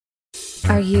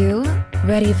Are you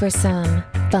ready for some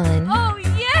fun? Oh,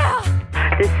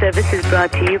 yeah! This service is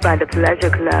brought to you by the Pleasure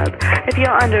Club. If you're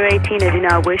under 18 and do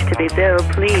not wish to be billed,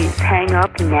 please hang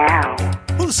up now.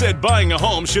 Who said buying a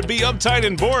home should be uptight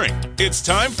and boring? It's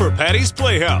time for Patty's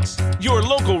Playhouse, your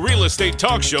local real estate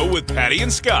talk show with Patty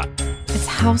and Scott. It's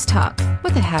house talk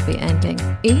with a happy ending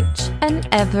each and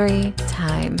every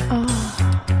time.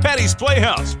 Patty's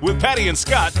Playhouse with Patty and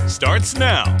Scott starts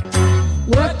now.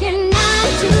 Working 9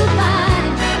 to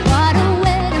 5, what a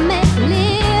way to make a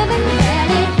living.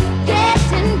 Barely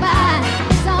getting by,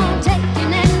 it's all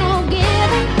taking and no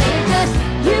giving. They just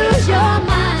use your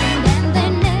mind and they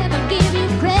never give you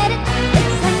credit.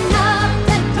 It's enough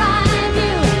to drive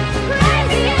you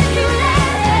crazy if you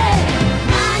let it.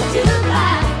 9 to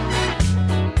 5.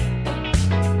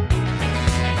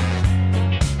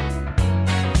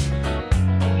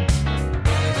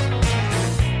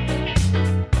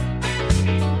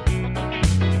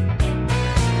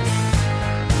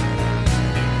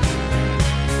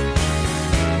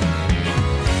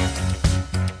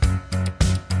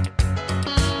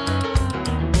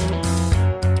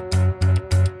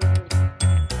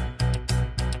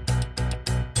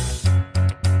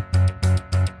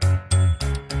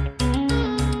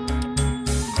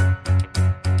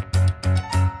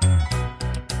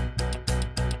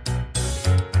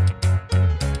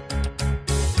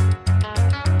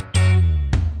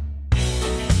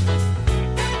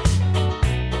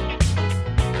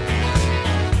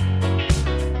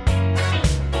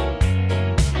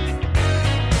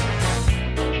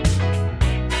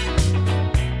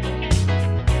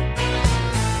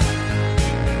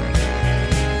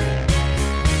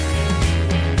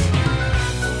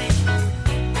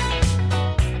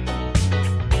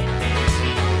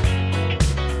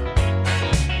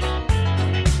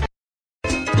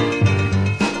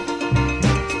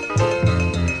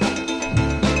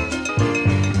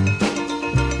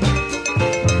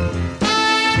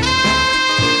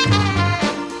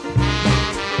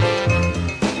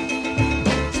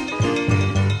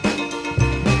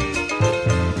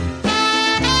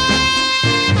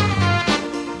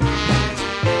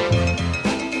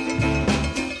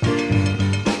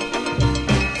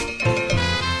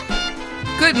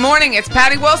 Good morning, it's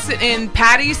Patty Wilson in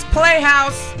Patty's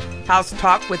Playhouse. House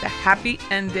talk with a happy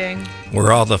ending.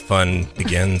 Where all the fun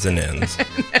begins and ends.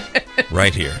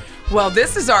 Right here. Well,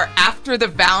 this is our after the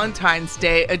Valentine's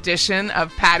Day edition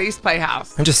of Patty's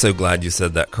Playhouse. I'm just so glad you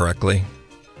said that correctly.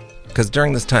 Because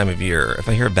during this time of year, if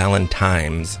I hear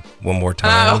Valentine's one more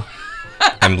time,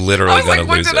 I'm literally going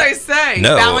to lose it. What did I say?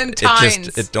 No,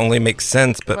 Valentine's. it only makes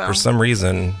sense, but for some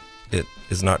reason, it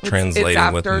is not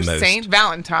translating with most. It's after Saint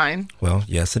Valentine. Well,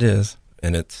 yes, it is.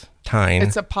 And it's Tine.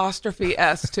 It's apostrophe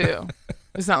S, too.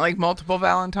 It's not like multiple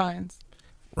Valentines.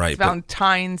 Right. It's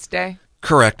Valentine's Day.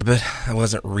 Correct, but I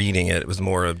wasn't reading it. It was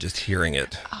more of just hearing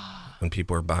it when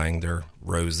people are buying their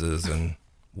roses and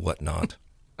whatnot.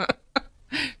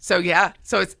 So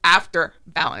it's after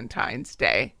Valentine's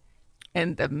Day,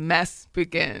 and the mess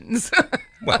begins.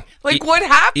 Well, what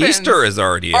happens? Easter is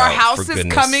already Are out. houses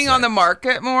coming on the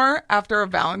market more after a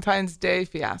Valentine's Day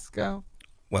fiasco?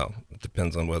 Well, it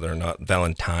depends on whether or not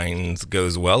Valentine's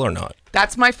goes well or not.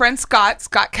 That's my friend Scott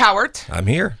Cowart. I'm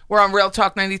here. We're on Real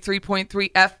Talk 93.3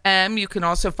 FM. You can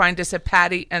also find us at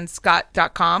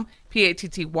pattyandscott.com,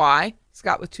 Patty,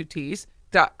 Scott with 2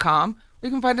 T's.com. You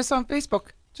can find us on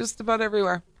Facebook, just about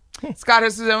everywhere. Scott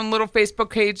has his own little Facebook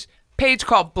page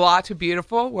called Blah to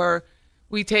Beautiful, where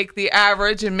we take the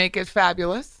average and make it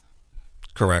fabulous.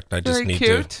 Correct. I just Very need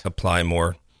cute. to apply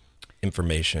more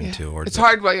information towards It's it.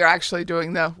 hard while you're actually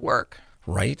doing the work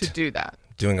Right? to do that.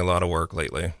 Doing a lot of work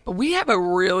lately. But we have a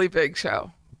really big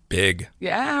show. Big.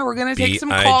 Yeah, we're going to take some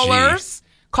B-I-G.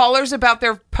 callers about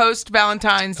their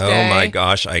post-Valentine's Day. Oh my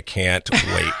gosh, I can't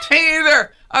wait. Me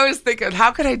either. I was thinking,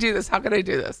 how could I do this?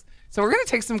 So we're going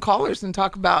to take some callers and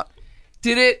talk about,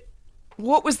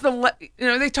 what was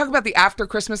they talk about the after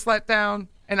Christmas letdown,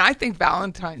 and I think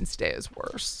Valentine's Day is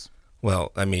worse.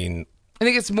 Well, I mean, I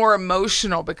think it's more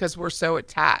emotional because we're so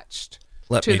attached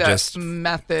let to me the just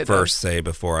method. first say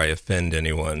before I offend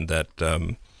anyone that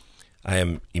I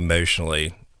am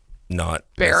emotionally not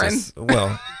barren.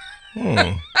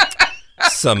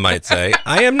 Some might say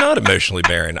I am not emotionally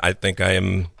barren. I think I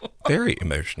am very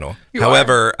emotional. You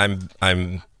However,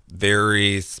 I'm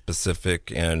very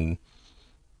specific and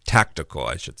tactical,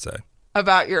 I should say.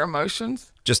 About your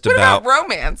emotions? Just what about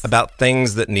romance? About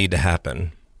things that need to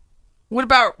happen. What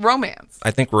about romance?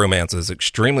 I think romance is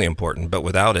extremely important, but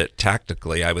without it,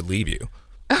 tactically, I would leave you.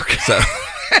 Okay.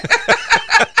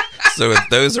 So if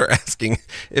those are asking,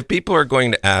 if people are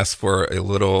going to ask for a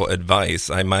little advice,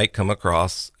 I might come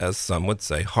across, as some would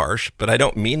say, harsh, but I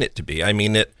don't mean it to be. I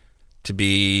mean it to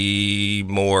be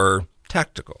more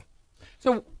tactical.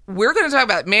 So we're going to talk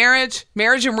about marriage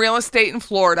and real estate in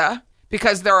Florida,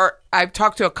 because I've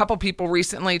talked to a couple people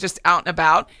recently just out and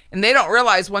about, and they don't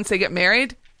realize once they get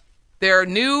married, their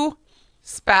new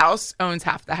spouse owns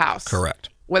half the house. Correct.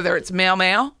 Whether it's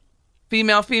male,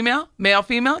 female, male,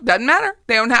 doesn't matter.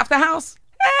 They own half the house.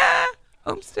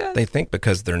 Homestead. They think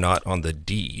because they're not on the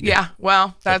deed. Yeah,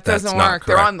 well, that doesn't work.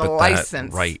 They're on the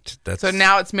license. Right. So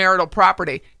now it's marital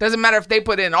property. Doesn't matter if they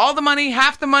put in all the money,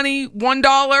 half the money,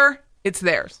 $1, it's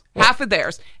theirs. Half of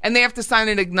theirs. And they have to sign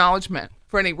an acknowledgement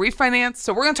for any refinance.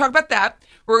 So we're going to talk about that.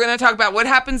 We're going to talk about what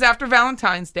happens after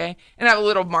Valentine's Day and have a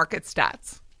little market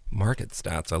stats. Market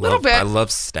stats. I love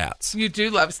stats. You do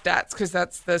love stats because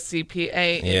that's the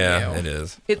CPA. Yeah, it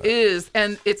is. It is.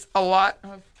 And it's a lot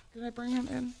of, did I bring it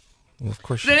in? Well, of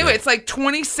course. But anyway, it's like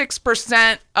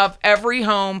 26% of every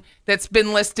home that's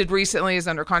been listed recently is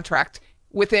under contract.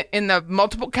 In the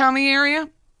multiple county area,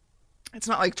 it's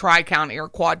not like Tri-County or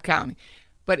Quad County,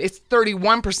 but it's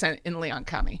 31% in Leon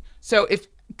County. So if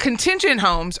contingent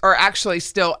homes are actually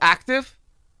still active,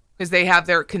 because they have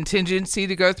their contingency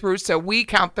to go through, so we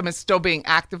count them as still being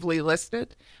actively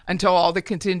listed until all the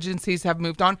contingencies have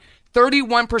moved on.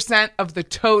 31% of the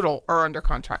total are under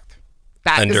contract.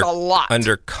 That is a lot.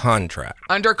 Under contract.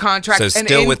 Under contract. So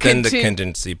still within the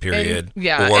contingency period.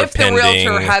 Or if pending. the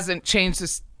realtor hasn't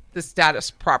changed the status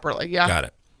properly. Yeah. Got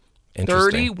it.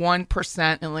 Interesting.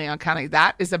 31% in Leon County.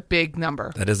 That is a big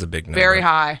number. That is a big number. Very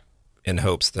high. In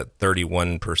hopes that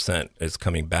 31% is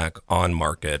coming back on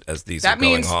market as these are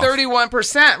going off. That means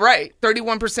 31%, right.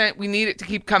 31%, we need it to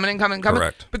keep coming and coming.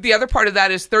 Correct. But the other part of that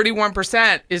is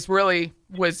 31%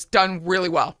 was done really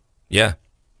well. Yeah.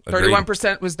 Agreed.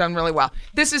 31% was done really well.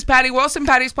 This is Patty Wilson,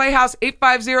 Patty's Playhouse,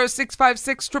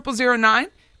 850-656-0009.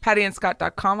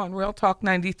 PattyandScott.com on Real Talk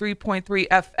 93.3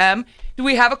 FM. Do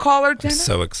we have a caller, Jenna? I'm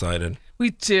so excited. We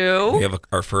do. We have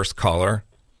our first caller.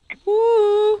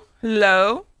 Ooh.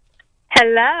 Hello.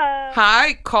 Hello.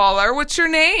 Hi, caller. What's your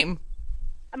name?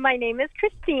 My name is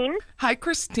Christine. Hi,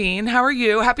 Christine. How are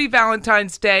you? Happy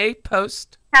Valentine's Day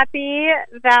post. Happy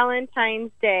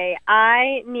Valentine's Day.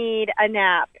 I need a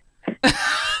nap.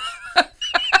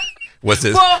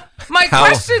 Well, my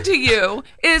question to you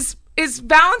is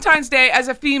Valentine's Day as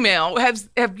a female,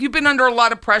 have you been under a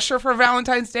lot of pressure for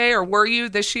Valentine's Day, or were you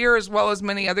this year as well as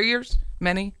many other years?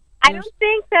 I don't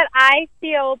think that I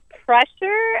feel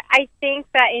pressure. I think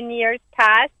that in years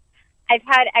past, I've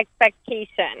had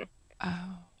expectation.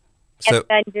 Oh. And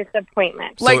then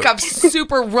disappointment. Like of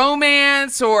super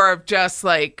romance or of just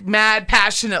like mad,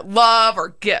 passionate love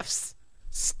or gifts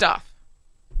stuff?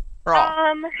 Or all?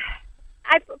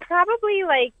 I probably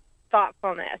like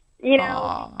thoughtfulness,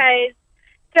 because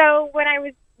so when I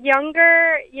was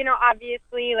younger,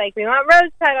 obviously like we want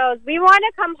rose petals. We want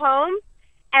to come home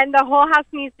and the whole house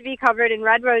needs to be covered in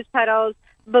red rose petals,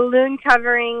 balloon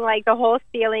covering like the whole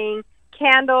ceiling,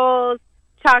 candles,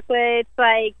 chocolates,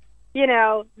 like,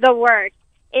 the works.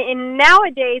 And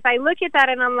nowadays I look at that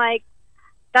and I'm like,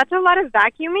 that's a lot of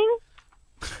vacuuming.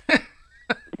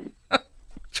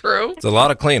 True. It's a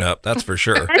lot of cleanup, that's for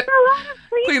sure. That's a lot of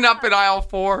clean up in aisle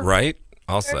 4. Right?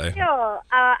 I'll say.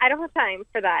 I don't have time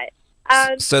for that.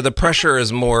 So the pressure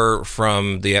is more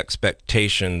from the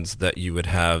expectations that you would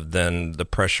have than the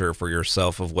pressure for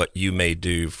yourself of what you may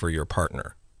do for your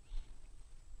partner.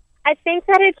 I think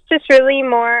that it's just really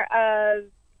more of,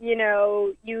 you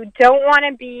don't want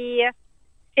to be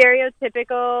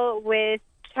stereotypical with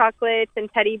chocolates and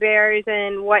teddy bears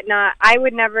and whatnot. I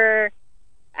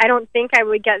don't think I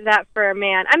would get that for a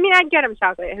man. I mean, I'd get him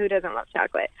chocolate. Who doesn't love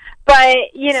chocolate? But,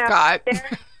 Scott.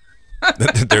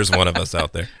 There's one of us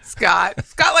out there. Scott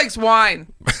likes wine.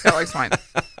 Scott likes wine.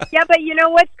 Yeah, but you know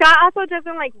what? Scott also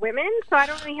doesn't like women, so I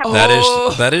don't really have...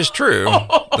 That is true.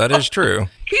 That is true.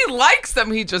 He likes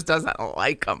them. He just doesn't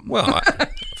like them. Well,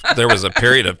 there was a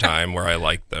period of time where I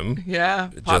liked them.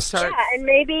 Yeah. And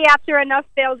maybe after enough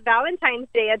failed Valentine's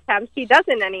Day attempts, he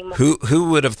doesn't anymore. Who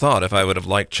would have thought if I would have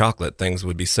liked chocolate, things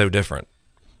would be so different?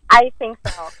 I think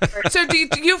so. So do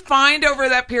you find over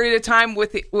that period of time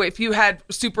if you had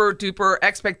super duper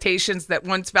expectations that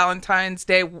once Valentine's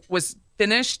Day was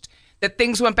finished, that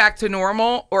things went back to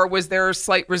normal, or was there a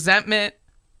slight resentment?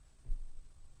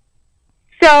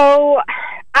 So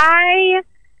I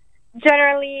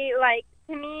generally, like,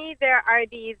 to me, there are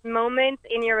these moments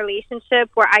in your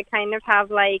relationship where I kind of have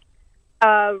like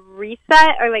a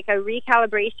reset or like a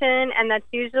recalibration, and that's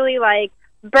usually like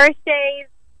birthdays,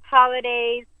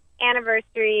 holidays,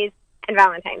 anniversaries, and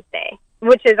Valentine's Day.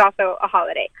 which is also a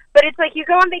holiday. But it's like you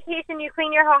go on vacation, you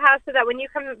clean your whole house so that when you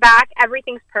come back,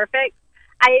 everything's perfect.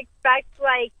 I expect,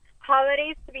 like,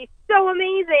 holidays to be so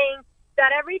amazing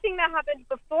that everything that happened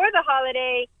before the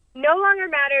holiday no longer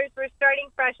matters. We're starting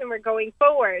fresh and we're going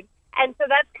forward. And so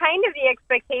that's kind of the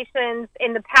expectations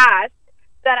in the past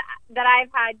that I've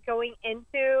had going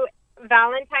into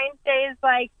Valentine's Day. Is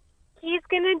like, he's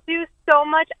going to do so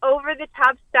much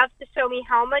over-the-top stuff to show me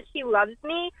how much he loves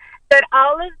me that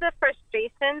all of the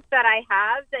frustrations that I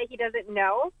have that he doesn't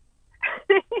know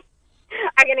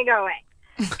are going to go away.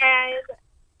 And,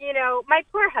 you know, my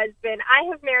poor husband, I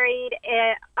have married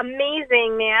an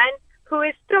amazing man who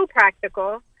is so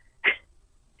practical.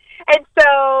 And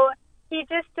so he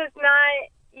just does not,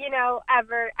 you know,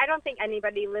 ever, I don't think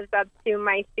anybody lives up to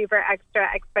my super extra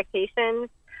expectations.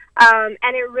 And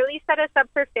it really set us up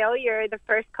for failure the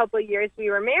first couple of years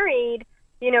we were married.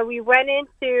 You know, we went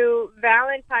into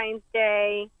Valentine's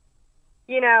Day,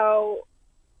 you know,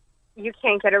 you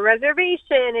can't get a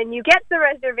reservation, and you get the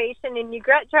reservation, and you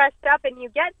get dressed up, and you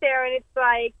get there, and it's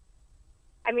like,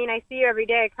 I mean, I see you every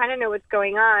day. I kind of know what's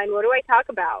going on. What do I talk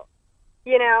about?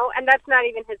 You know, and that's not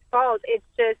even his fault. It's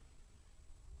just,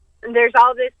 there's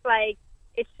all this, like,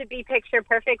 it should be picture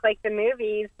perfect like the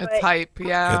movies. But It's hype,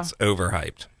 yeah. It's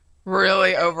overhyped.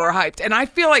 Really overhyped. And I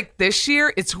feel like this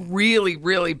year it's really,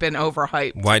 really been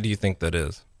overhyped. Why do you think that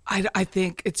is? I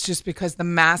think it's just because the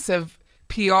massive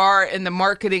PR and the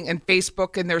marketing and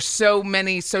Facebook, and there's so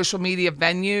many social media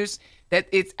venues that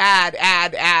it's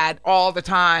ad all the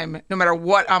time, no matter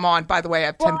what I'm on. By the way, I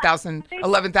have 10,000,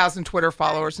 11,000 Twitter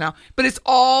followers now, but it's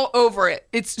all over it.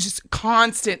 It's just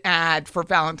constant ad for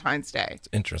Valentine's Day. It's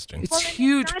interesting. It's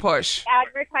huge push.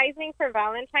 Advertising for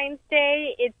Valentine's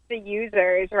Day, it's the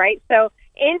users, right? So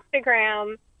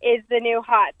Instagram is the new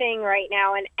hot thing right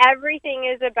now, and everything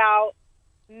is about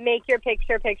make your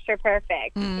picture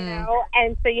perfect, you know?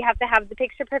 And so you have to have the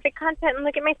picture perfect content, and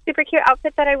look at my super cute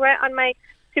outfit that I went on my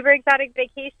super exotic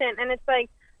vacation. And it's like,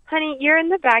 honey, you're in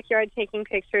the backyard taking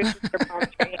pictures with your palm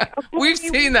tree. We've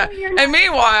seen that. And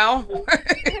meanwhile,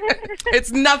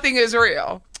 it's nothing is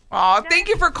real. Aw, thank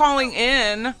you for calling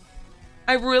in.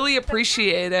 I really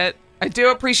appreciate it. I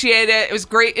do appreciate it. It was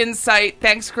great insight.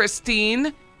 Thanks,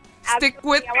 Christine. Stick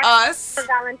with us. For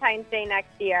Valentine's Day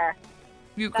next year.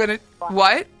 You're gonna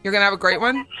what? You're gonna have a great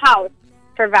one? House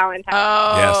for Valentine's.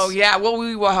 Oh, Yes. yeah. Well,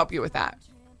 we will help you with that.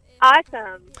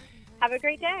 Awesome. Have a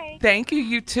great day. Thank you.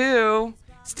 You too.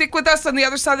 Stick with us on the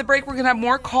other side of the break. We're going to have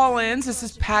more call-ins. This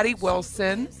is Patty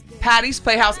Wilson. Patty's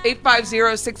Playhouse,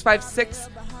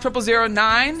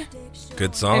 850-656-0009.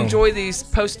 Good song. Enjoy these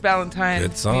post-Valentine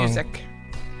Good song. music.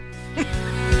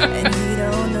 And you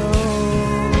don't know.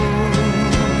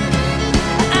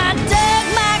 I dug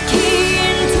my key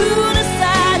into the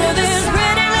side of this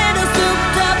pretty little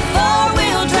souped-up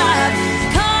four-wheel drive.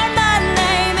 Carved my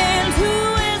name into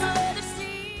his leather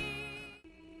seat.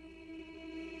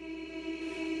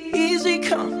 Easy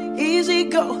come, easy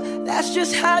go. That's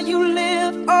just how you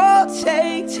live. Oh,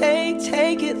 take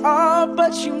it all,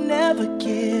 but you never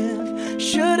give.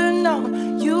 Should've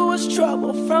known you was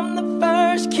trouble from the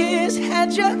first kiss.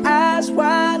 Had your eyes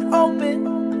wide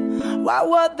open. Why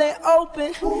were they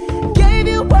open? Gave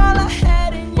you all I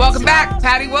had. Welcome back.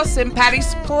 Patty Wilson,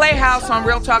 Patty's Playhouse on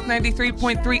Real Talk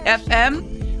 93.3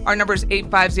 FM. Our number is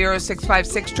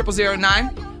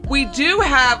 850-656-0009. We do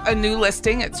have a new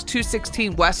listing. It's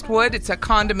 216 Westwood. It's a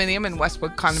condominium in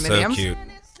Westwood Condominiums. So cute.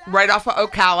 Right off of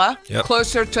Ocala, Yep.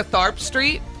 closer to Tharp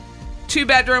Street.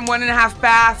 2-bedroom, 1.5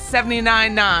 bath,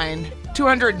 $79,900.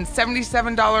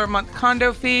 $277 a month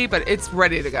condo fee, but it's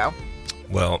ready to go.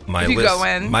 Well, my If you go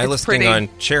in, my it's listing pretty. on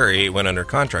Cherry went under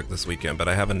contract this weekend, but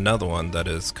I have another one that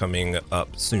is coming up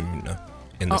soon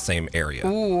in the same area.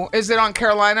 Ooh, is it on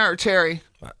Carolina or Cherry?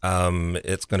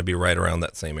 It's going to be right around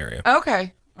that same area.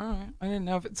 Okay. All right. I didn't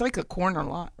know if it's like a corner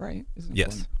lot, right? Isn't it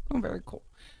Yes. corner? Oh, very cool.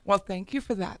 Well, thank you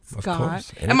for that, Of Scott.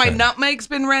 course. And my Anytime. nutmeg's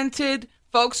been rented.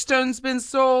 Folkestone's been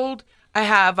sold. I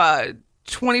have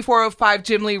 2405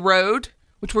 Jim Lee Road,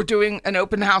 which we're doing an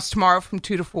open house tomorrow from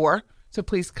 2 to 4. So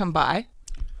please come by.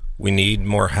 We need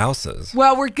more houses.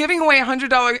 Well, we're giving away a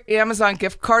 $100 Amazon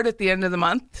gift card at the end of the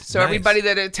month. So Nice. everybody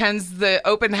that attends the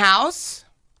open house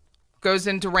goes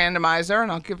into randomizer,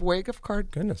 and I'll give away a gift card.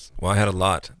 Goodness. Well, I had a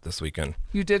lot this weekend.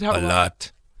 You did have A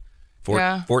lot.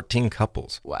 Yeah. 14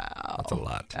 couples. Wow. That's a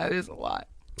lot. That is a lot.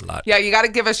 A lot. Yeah, you got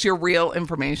to give us your real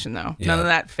information, though. Yeah. None of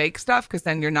that fake stuff, because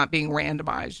then you're not being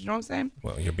randomized. You know what I'm saying?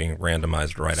 Well, you're being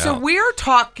randomized right So out. we're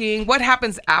talking what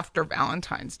happens after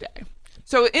Valentine's Day.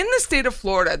 So in the state of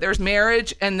Florida, there's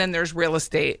marriage and then there's real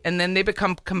estate. And then they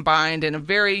become combined in a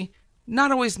very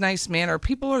not always nice manner.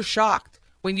 People are shocked.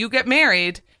 When you get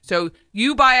married, So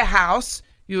you buy a house,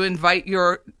 you invite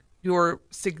your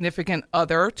significant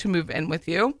other to move in with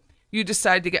you. You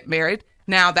decide to get married.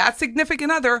 Now that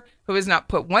significant other who has not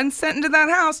put 1 cent into that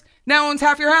house now owns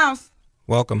half your house.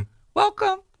 Welcome.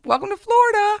 Welcome to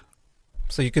Florida.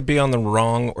 So you could be on the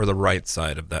wrong or the right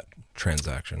side of that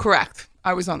transaction. Correct.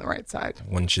 I was on the right side.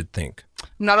 One should think.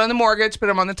 I'm not on the mortgage, but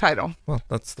I'm on the title. Well,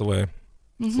 that's the way.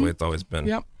 That's the way it's always been.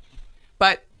 Yep.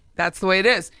 But that's the way it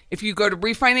is. If you go to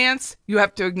refinance, you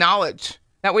have to acknowledge.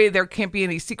 That way there can't be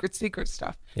any secret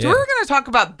stuff. So we're going to talk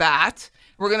about that.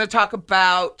 We're going to talk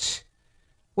about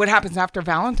what happens after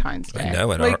Valentine's Day. I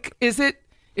know it. Like, is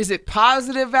it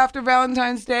positive after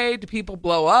Valentine's Day? Do people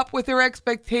blow up with their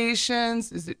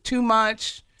expectations? Is it too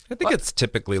much? I think it's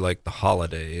typically like the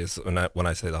holidays. When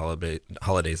I say the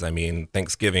holidays, I mean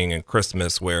Thanksgiving and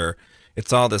Christmas, where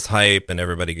it's all this hype and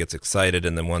everybody gets excited,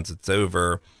 and then once it's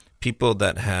over, people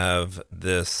that have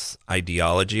this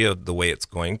ideology of the way it's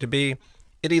going to be,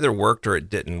 it either worked or it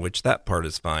didn't, which that part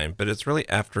is fine. But it's really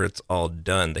after it's all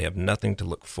done, they have nothing to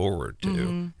look forward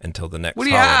to until the next holiday. What do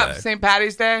you have? St.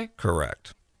 Patty's Day?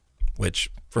 Correct. Which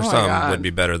for some would be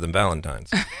better than Valentine's.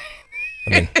 I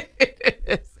mean, it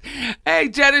is. Hey,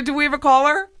 Jenna, do we have a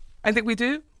caller? I think we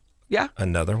do. Yeah.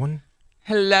 Another one?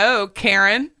 Hello,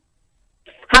 Karen.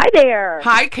 Hi there.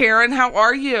 Hi, Karen. How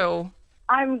are you?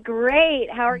 I'm great.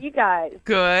 How are you guys?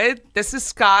 Good. This is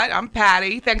Scott. I'm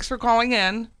Patty. Thanks for calling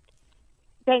in.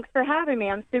 Thanks for having me.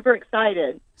 I'm super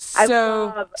excited.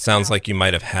 Sounds like you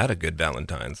might have had a good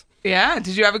Valentine's. Yeah.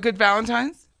 Did you have a good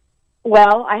Valentine's?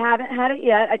 Well, I haven't had it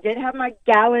yet. I did have my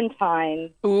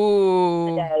Galentine's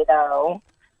today, though.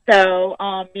 So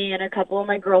me and a couple of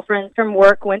my girlfriends from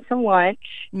work went to lunch.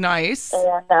 Nice.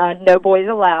 And no boys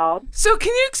allowed. So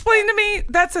can you explain to me,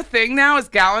 that's a thing now, is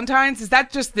Galentine's? Is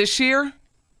that just this year?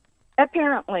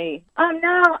 Apparently.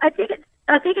 No, I think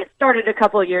it started a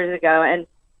couple of years ago,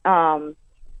 and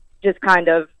just kind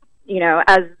of, you know,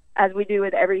 as we do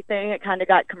with everything, it kind of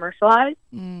got commercialized.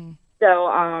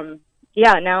 So,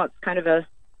 yeah, now it's kind of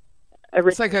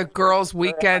it's like a girls'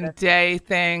 weekend day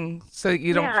thing, so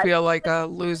you don't feel like a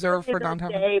loser for not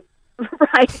having.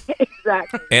 Right,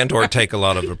 exactly. And or take a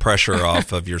lot of the pressure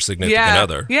off of your significant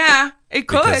other. Yeah, it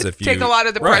could take a lot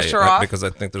of the pressure off. Because I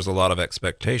think there's a lot of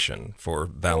expectation for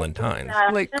Valentine's.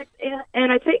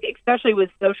 And I think especially with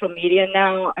social media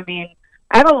now, I mean,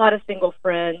 I have a lot of single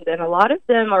friends, and a lot of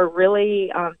them are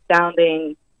really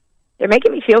they're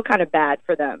making me feel kind of bad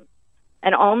for them.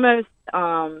 And almost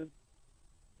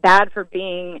bad for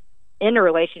being in a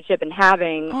relationship and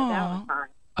having a Valentine.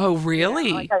 Oh, really?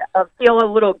 You know, like I feel a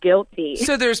little guilty.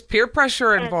 So there's peer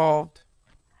pressure involved.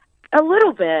 A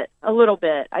little bit.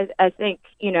 I think,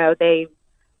 you know,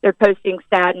 they're posting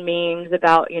sad memes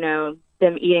about, you know,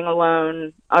 them eating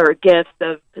alone, or gifts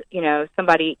of, you know,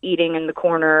 somebody eating in the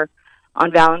corner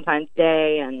on Valentine's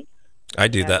Day. And I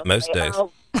do that most days.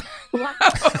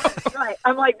 Right.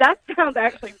 I'm like, that sounds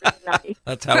actually really nice.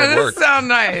 That's how it works. That sounds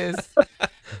nice.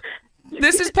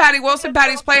 This is Patty Wilson,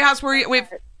 Patty's Playhouse.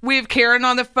 We have Karen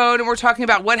on the phone, and we're talking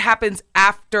about what happens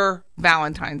after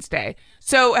Valentine's Day.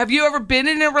 So have you ever been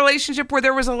in a relationship where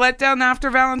there was a letdown after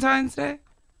Valentine's Day?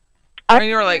 And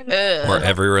you were like, ugh. Or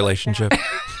every relationship?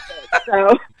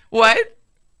 So what?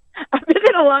 I've been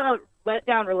in a lot of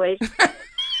letdown relationships.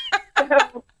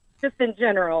 So, just in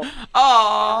general.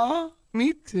 Aw,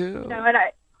 me too. You know, and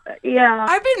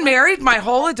I've been married my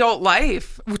whole adult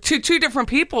life to two different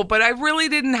people, but I really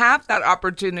didn't have that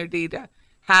opportunity to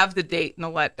have the date and the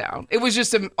letdown. It was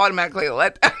just automatically a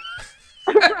letdown.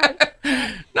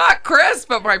 Not Chris,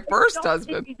 but my first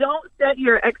husband. If you don't set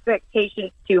your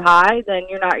expectations too high, then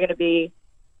you're not going to be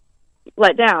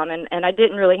let down. And I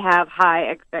didn't really have high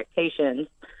expectations,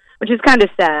 which is kind of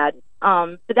sad.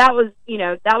 But that was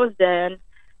then.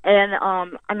 And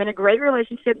I'm in a great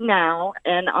relationship now,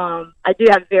 and I do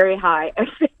have very high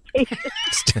expectations.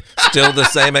 Still the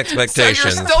same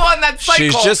expectations. So you're still on that cycle.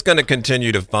 She's just going to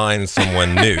continue to find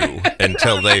someone new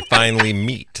until they finally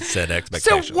meet said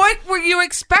expectations. So what were you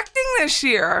expecting this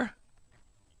year?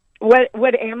 What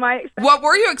am I expecting? What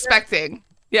were you expecting?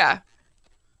 Yeah.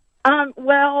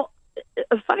 Well,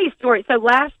 a funny story. So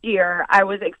last year I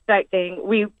was expecting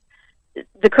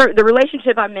the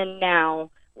relationship I'm in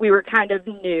now, we were kind of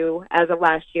new as of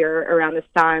last year around this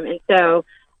time. And so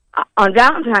on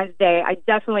Valentine's Day, I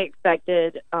definitely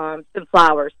expected some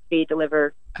flowers to be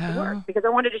delivered to work because I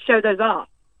wanted to show those off,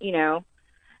 you know.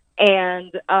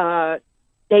 And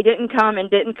they didn't come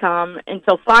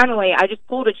until finally I just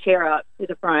pulled a chair up to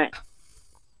the front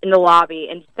in the lobby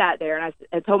and sat there. And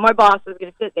I told my boss I was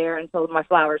going to sit there until my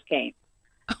flowers came.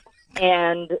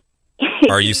 And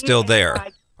are you still there?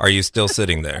 Are you still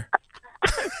sitting there?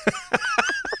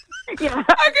 Yeah. I'm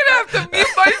gonna have to mute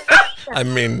myself. I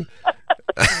mean,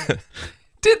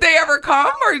 Did they ever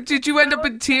come, or did you end up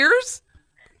in tears?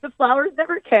 The flowers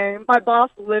never came. My boss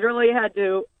literally had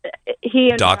to. He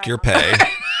and dock your pay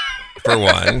for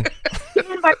one. He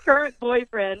and my current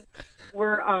boyfriend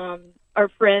were are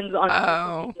friends on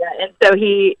social media, and so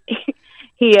he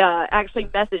actually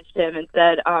messaged him and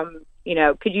said,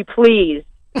 could you please?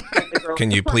 Can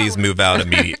you please move out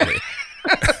immediately?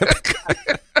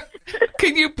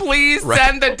 Can you please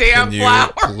send the damn Can you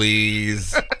flower?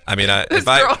 please? I mean, I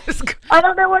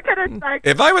don't know what kind of sex.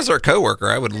 if I was her coworker,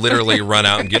 I would literally run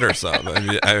out and get her some. I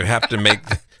mean, I have to make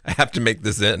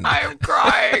this in. I am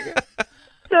crying.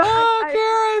 So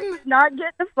I Karen. did not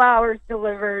get the flowers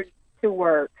delivered to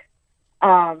work.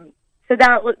 So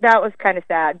that was kind of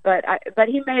sad, but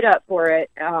he made up for it.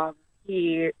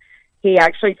 He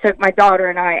actually took my daughter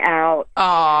and I out.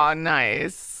 Oh,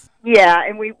 nice. Yeah,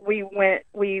 and we went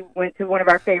to one of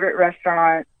our favorite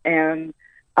restaurants, and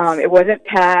it wasn't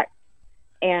packed,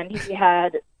 and he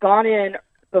had gone in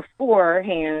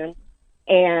beforehand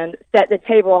and set the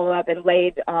table all up and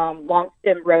laid long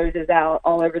stem roses out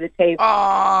all over the table.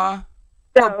 Aw.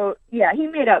 So yeah, he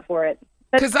made up for it.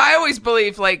 Because I always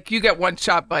believe, like, you get one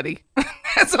shot, buddy.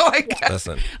 That's all I get.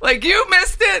 Listen. Like, you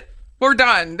missed it, we're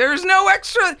done. There's no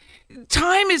extra.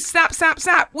 Time is snap, snap,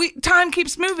 snap. Time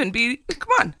keeps moving, B. Come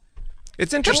on.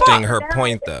 It's interesting, her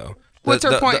point, though. What's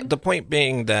her point? The point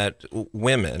being that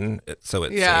women, so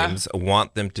it seems,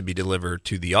 want them to be delivered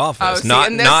to the office,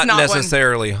 not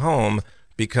necessarily home,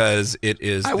 because it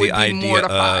is the idea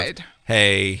of,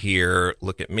 hey, here,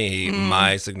 look at me,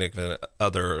 my significant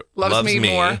other loves me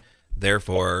more.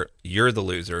 Therefore, you're the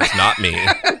losers, not me.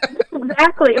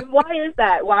 Exactly. Why is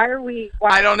that? Why are we?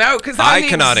 I don't know, because I I'm the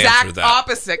cannot answer exact that.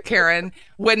 opposite, Karen.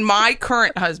 When my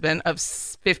current husband of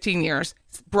 15 years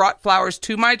brought flowers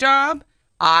to my job,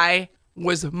 I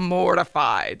was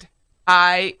mortified.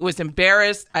 I was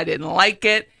embarrassed. I didn't like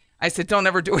it. I said, don't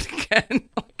ever do it again,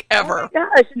 like, ever. Oh my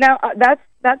gosh, now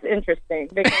that's interesting.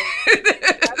 Because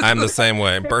I'm the same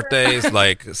way. Birthdays,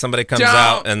 like somebody comes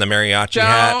out in the mariachi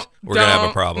hat, we're going to have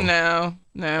a problem. No.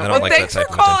 I don't like thanks that type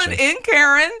for of calling attention. in,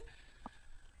 Karen.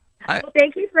 well,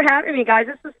 thank you for having me, guys.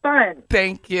 This was fun.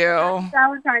 Thank you. Happy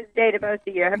Valentine's Day to both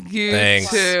of you. You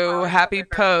Thanks. too. Happy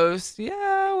post.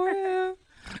 Yeah, we're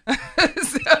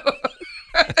it's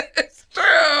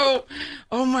true.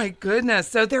 Oh my goodness.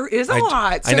 So there is a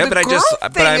lot. So I know, the but girl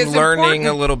thing I'm is learning important.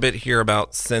 a little bit here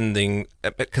about sending,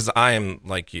 because I am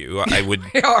like you. I would,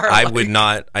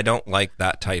 I don't like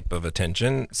that type of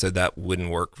attention, so that wouldn't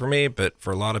work for me. But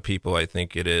for a lot of people, I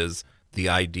think it is the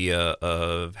idea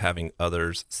of having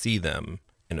others see them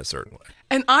in a certain way.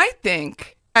 And I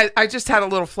think I just had a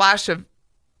little flash of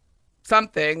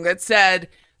something that said,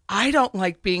 I don't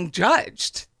like being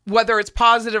judged, whether it's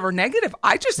positive or negative.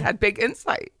 I just had big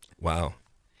insight. Wow.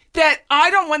 That I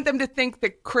don't want them to think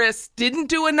that Chris didn't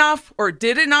do enough or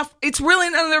did enough. It's really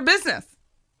none of their business.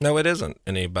 No, it isn't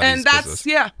anybody's business.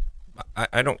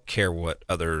 I don't care what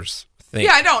others think.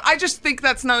 Yeah, I don't. I just think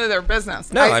that's none of their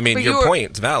business. No, I mean, your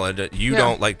point's valid. You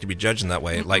don't like to be judged in that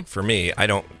way. Like for me, I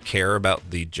don't care about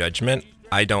the judgment.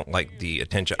 I don't like the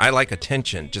attention. I like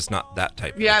attention, just not that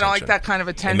type of attention. Yeah, I don't like that kind of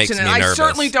attention. It makes and me nervous. I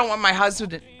certainly don't want my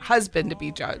husband to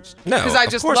be judged. No, because I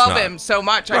of just course love not. him so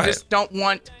much. Right. I just don't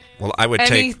want Well, I would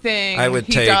anything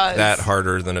take does. that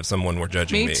harder than if someone were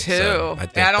judging me. Me too. So I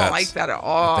don't like that at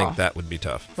all. I think that would be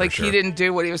tough. for Like sure. he didn't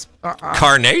do what he was.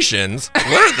 Carnations? What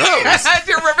are those?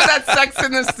 Do you remember that Sex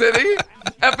in the City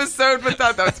episode? But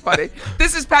that was funny.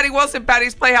 This is Patty Wilson,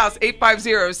 Patty's Playhouse,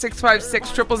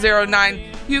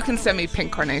 850-656-0009. You can send me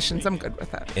pink carnations. I'm good with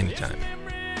that. Anytime.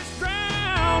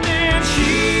 And she's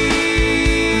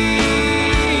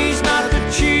not the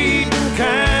cheating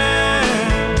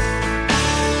kind.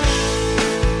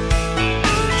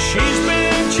 She's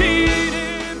been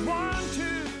cheated 1,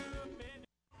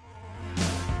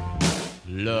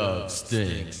 2. Love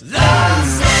stinks. Love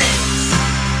stinks.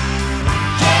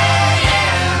 Yeah,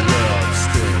 yeah. Love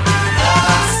stinks.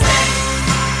 Love stinks.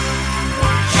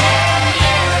 Yeah,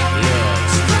 yeah. Love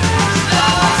stinks.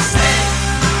 Love stinks.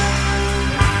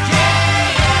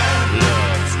 Yeah, yeah.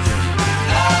 Love stinks.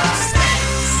 Love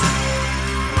stinks.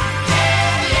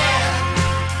 Yeah, yeah.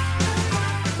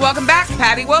 Welcome back,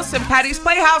 Patty Wilson, Patty's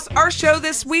Playhouse. Our show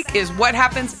this week is what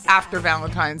happens after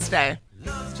Valentine's Day.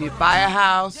 Do you buy a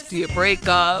house? Do you break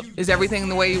up? Is everything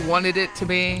the way you wanted it to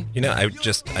be? You know, I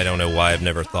don't know why I've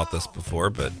never thought this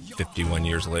before, but 51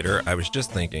 years later, I was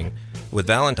just thinking, with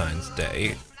Valentine's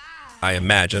Day, I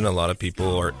imagine a lot of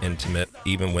people are intimate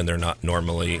even when they're not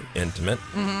normally intimate.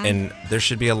 Mm-hmm. And there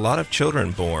should be a lot of children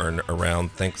born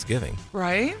around Thanksgiving.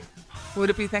 Right?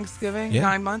 Would it be Thanksgiving? Yeah.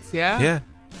 9 months? Yeah? Yeah.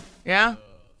 Yeah.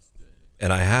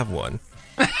 And I have one.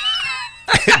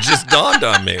 It just dawned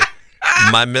on me.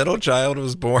 My middle child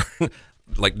was born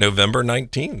like November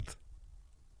 19th.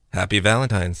 Happy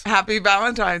Valentine's. Happy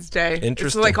Valentine's Day. Interesting.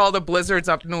 It's like all the blizzards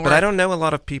up north. But I don't know a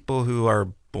lot of people who are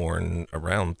born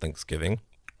around Thanksgiving.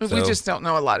 We just don't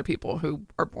know a lot of people who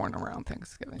are born around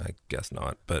Thanksgiving. I guess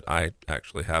not. But I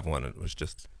actually have one. It was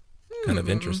just kind of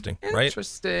interesting, right?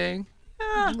 Interesting.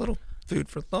 Yeah. A little food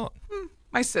for thought.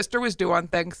 My sister was due on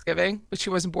Thanksgiving, but she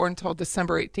wasn't born until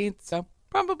December 18th, so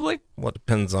probably Well, it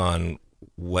depends on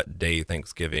what day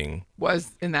Thanksgiving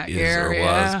was in that is year. or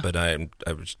yeah. was. But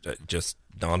it just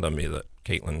dawned on me that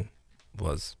Caitlin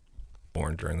was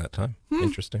born during that time.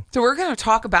 Interesting. So we're going to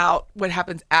talk about what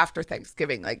happens after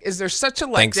Thanksgiving. Like, is there such a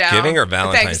letdown? Thanksgiving or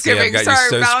Valentine's Day? Thanksgiving. I've got you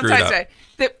so Valentine's screwed up.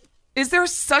 Day. Is there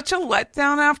such a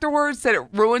letdown afterwards that it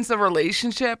ruins the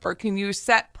relationship, or can you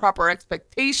set proper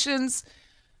expectations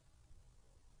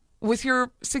with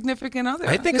your significant other?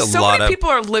 I think so many people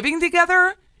are living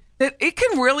together that it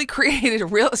can really create a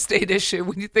real estate issue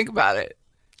when you think about it.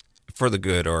 For the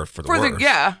good or for the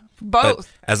worse. Both.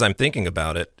 But as I'm thinking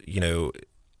about it,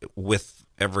 with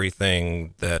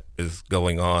everything that is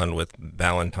going on with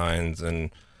Valentine's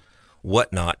and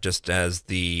whatnot, just as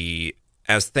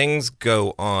things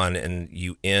go on and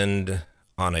you end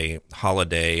on a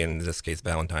holiday, in this case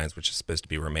Valentine's, which is supposed to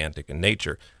be romantic in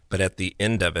nature, but at the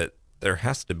end of it, there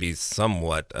has to be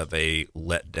somewhat of a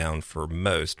letdown for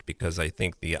most, because I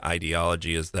think the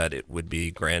ideology is that it would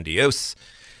be grandiose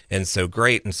and so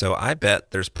great. And so I bet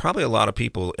there's probably a lot of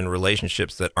people in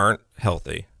relationships that aren't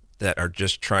healthy that are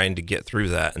just trying to get through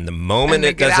that. And the moment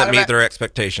it doesn't meet their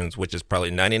expectations, which is probably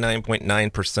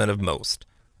 99.9% of most,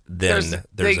 then there's a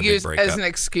big breakup. As an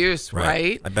excuse,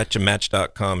 right? I bet you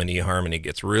Match.com and eHarmony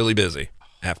gets really busy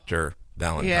after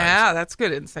Valentine's. Yeah, that's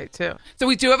good insight too. So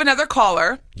we do have another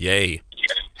caller. Yay.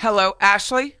 Hello,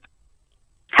 Ashley.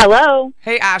 Hello.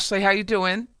 Hey, Ashley, how you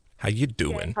doing? How you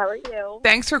doing? How are you?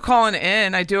 Thanks for calling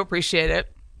in. I do appreciate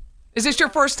it. Is this your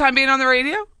first time being on the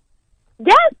radio?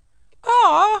 Yes.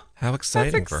 Aw. How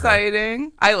exciting That's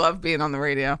exciting. I love being on the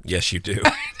radio. Yes, you do.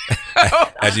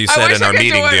 As you said in our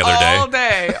meeting the other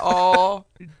day. All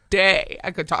day. I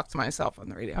could talk to myself on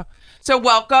the radio. So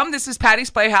welcome. This is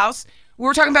Patty's Playhouse. We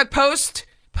were talking about post,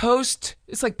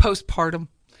 it's like postpartum,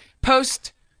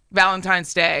 post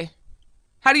Valentine's Day.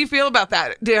 How do you feel about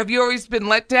that? Have you always been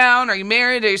let down? Are you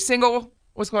married? Are you single?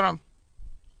 What's going on?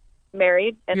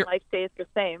 Married, and life stays the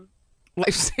same.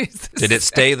 Life stays the same. Did it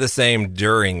stay the same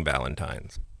during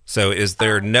Valentine's? So is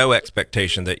there no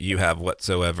expectation that you have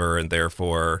whatsoever, and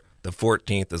therefore the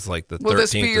 14th is like the 13th? Will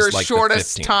this be your is like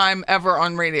shortest the 15th? time ever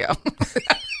on radio?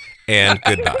 And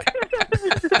goodbye.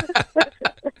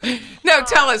 No,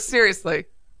 tell us seriously.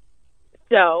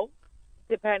 So,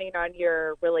 depending on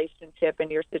your relationship and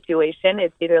your situation,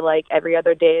 it's either like every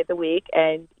other day of the week,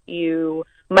 and you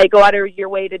might go out of your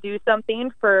way to do something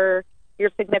for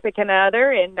your significant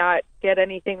other and not get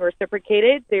anything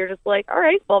reciprocated. So you're just like, all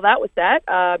right, well, that was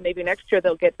that. Maybe next year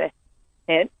they'll get the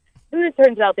hint. And it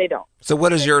turns out they don't. So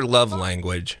what is your love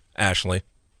language, Ashley?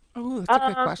 Oh, that's a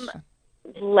good question.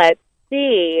 Let's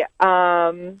see.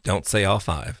 Don't say all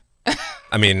five.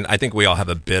 I mean, I think we all have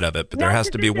a bit of it, but there has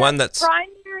to be one that's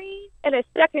primary and a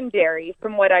secondary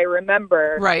from what I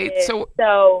remember. Right.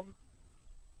 So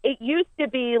it used to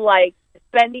be like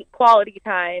spending quality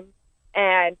time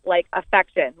and like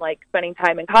affection, like spending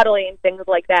time and cuddling, things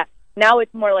like that. Now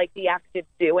it's more like the active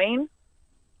doing.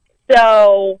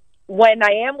 So when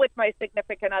I am with my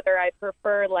significant other, I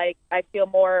prefer, like, I feel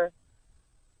more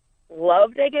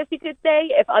loved, I guess you could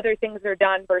say, if other things are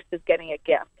done versus getting a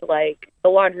gift, like the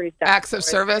laundry's done. Acts of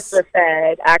service?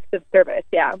 Acts of service,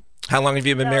 yeah. How long have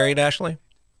you been married, Ashley?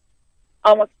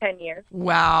 Almost 10 years.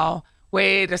 Wow.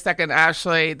 Wait a second,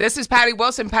 Ashley. This is Patty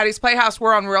Wilson, Patty's Playhouse.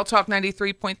 We're on Real Talk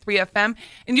 93.3 FM,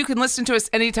 and you can listen to us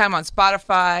anytime on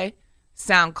Spotify,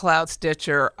 SoundCloud,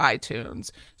 Stitcher,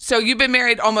 iTunes. So you've been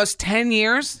married almost 10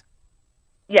 years?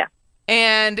 Yeah.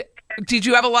 And did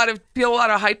you have feel a lot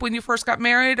of hype when you first got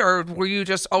married, or were you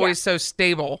just always so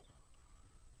stable?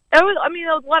 There was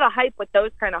a lot of hype with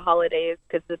those kind of holidays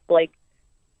because it's like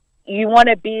you want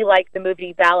to be like the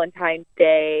movie Valentine's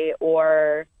Day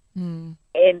or in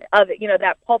other,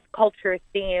 that pulp culture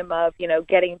theme of,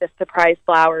 getting the surprise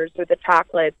flowers or the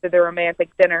chocolates or the romantic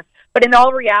dinner. But in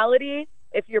all reality,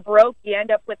 if you're broke, you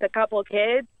end up with a couple of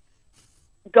kids.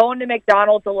 Going to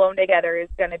McDonald's alone together is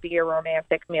going to be a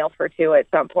romantic meal for two at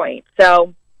some point.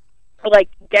 So, like,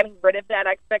 getting rid of that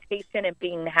expectation and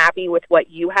being happy with what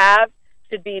you have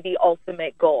should be the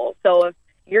ultimate goal. So if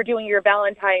you're doing your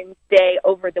Valentine's Day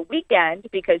over the weekend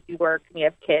because you work and you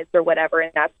have kids or whatever,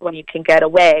 and that's when you can get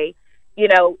away,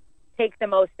 take the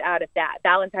most out of that.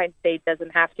 Valentine's Day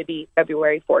doesn't have to be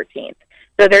February 14th.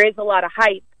 So there is a lot of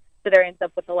hype, so there ends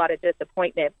up with a lot of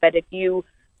disappointment. But if you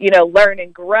learn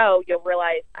and grow, you'll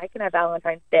realize I can have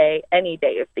Valentine's Day any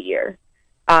day of the year,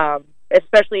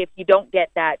 especially if you don't get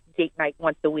that date night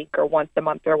once a week or once a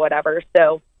month or whatever.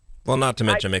 So, well, not to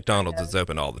mention McDonald's is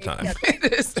open all the time.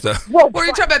 It is. So, well, we're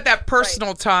talking about that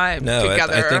personal time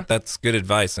together. I think that's good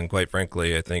advice, and quite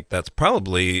frankly, I think that's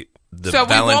probably the so Valentine's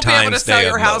Day. So we won't be able to sell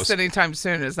your house most. anytime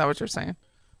soon. Is that what you're saying?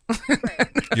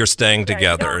 You're staying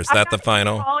together. Is that the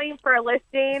final? Calling for a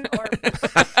listing, or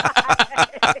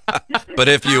but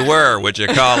if you were, would you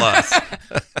call us?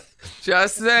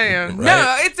 Just saying. Right?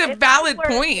 No, it's a valid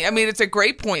point. I mean, it's a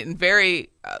great point and very.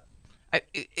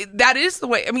 That is the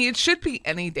way. I mean, it should be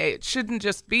any day. It shouldn't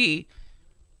just be,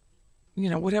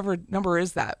 whatever number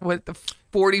is that? What, the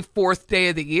 44th day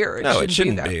of the year? No, it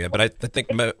shouldn't be. But I think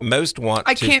most want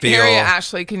to feel. I can't hear you,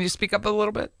 Ashley. Can you speak up a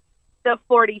little bit? The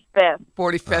 45th.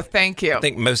 45th. Thank you. I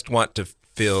think most want to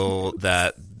feel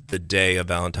that the day of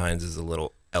Valentine's is a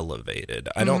little elevated.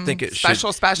 I don't think it should.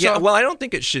 Special? Yeah, well, I don't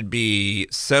think it should be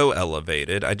so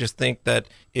elevated. I just think that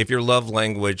if your love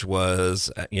language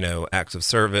was, acts of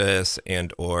service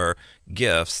and or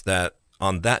gifts, that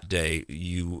on that day,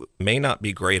 you may not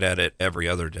be great at it every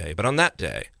other day, but on that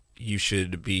day, you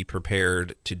should be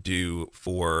prepared to do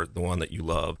for the one that you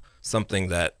love something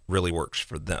that really works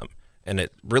for them. And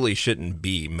it really shouldn't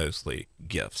be mostly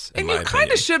gifts. And you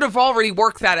kind of should have already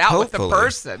worked that out with the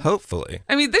person. Hopefully.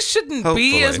 I mean, this shouldn't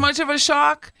be as much of a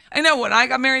shock. I know when I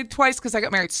got married twice, because I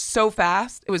got married so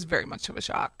fast, it was very much of a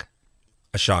shock.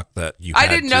 A shock that you I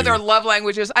didn't know their love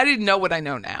languages. I didn't know what I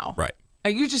know now. Right.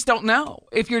 And you just don't know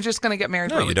if you're just going to get married.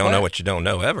 No, you don't know what you don't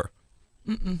know ever.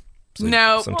 So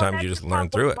no. Sometimes you just learn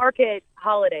through it. Market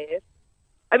holidays.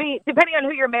 I mean, depending on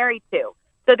who you're married to.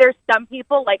 So there's some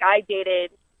people, like I dated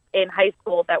in high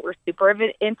school, that were super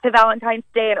into Valentine's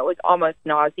Day, and it was almost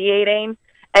nauseating.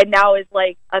 And now as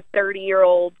like a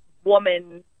 30-year-old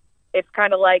woman, it's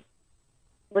kind of like,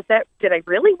 did I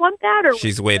really want that? Or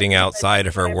she's waiting outside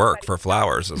of her work for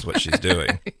flowers is what she's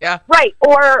doing. Yeah. Right.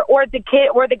 Or the kid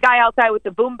or the guy outside with the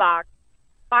boombox.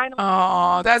 Finally.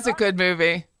 Oh, that's a good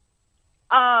movie.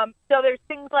 So there's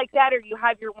things like that, or you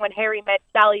have your When Harry Met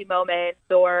Sally moments,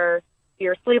 or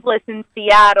your Sleepless in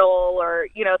Seattle, or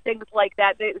things like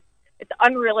that. It's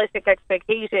unrealistic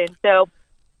expectation. So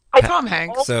Tom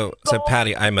Hanks. So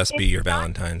Patty, I must be your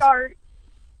Valentine's. Start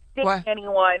dating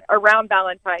anyone around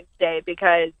Valentine's Day,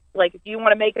 because if you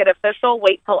want to make it official,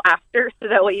 wait till after, so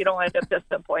that way you don't end up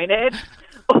disappointed.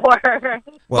 Or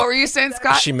what were you saying,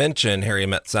 Scott? She mentioned Harry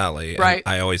Met Sally. Right.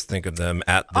 I always think of them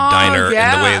at the diner in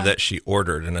the way that she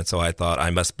ordered, and so I thought I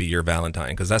must be your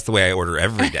Valentine, because that's the way I order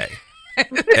every day.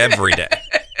 Every day.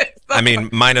 I mean,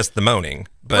 minus the moaning,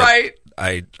 but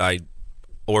I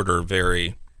order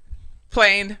very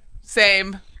plain,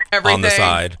 same, everything on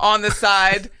the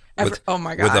side. Oh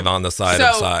my God. With them on the side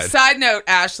of side. Side note,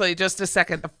 Ashley, just a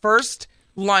second. The first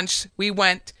lunch we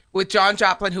went with John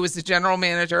Joplin, who was the general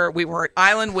manager. We were at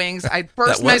Island Wings. I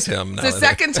first met him. The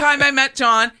second time I met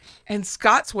John, and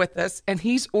Scott's with us, and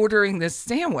he's ordering this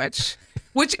sandwich.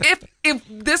 Which, if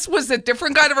this was a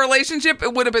different kind of relationship,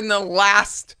 it would have been the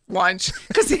last lunch,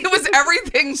 because it was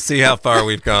everything. See how far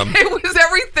we've come. It was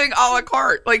everything a la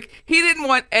carte. Like, he didn't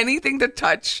want anything to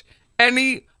touch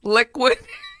any liquid,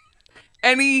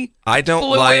 any I don't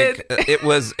fluid. it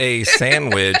was a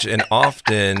sandwich, and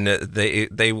often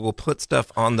they will put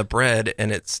stuff on the bread,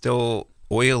 and it's still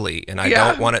oily, and I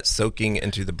don't want it soaking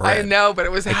into the bread. I know, but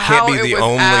it was I can't be the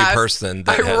only person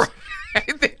that has. I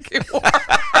think you were.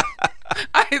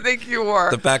 I think you were.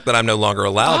 The fact that I'm no longer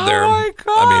allowed there. Oh my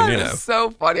God. I mean, It's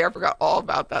so funny. I forgot all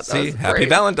about that. See, happy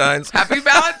Valentine's. Happy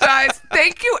Valentine's.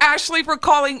 Thank you, Ashley, for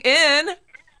calling in.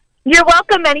 You're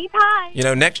welcome anytime.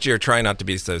 Next year, try not to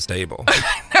be so stable.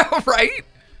 I know, right?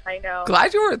 I know.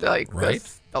 Glad you were the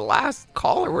last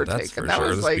caller we're That's taking. For that sure.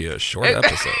 was This like will be a short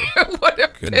episode.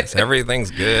 Goodness,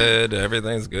 everything's good.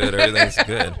 Everything's good. Everything's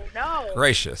good. No.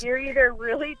 Gracious. You're either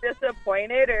really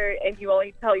disappointed and you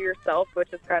only tell yourself,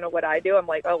 which is kind of what I do. I'm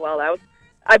like, oh, well,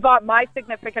 I bought my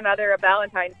significant other a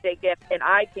Valentine's Day gift, and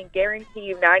I can guarantee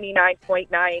you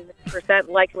 99.9%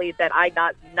 likely that I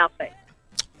got nothing.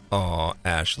 Oh,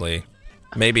 Ashley.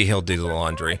 Maybe he'll do the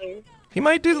laundry. He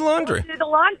might do the laundry. Do the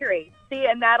laundry. See,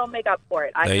 and that'll make up for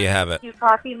it. There you have it. You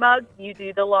coffee mugs, you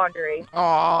do the laundry.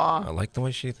 Aw. I like the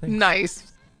way she thinks.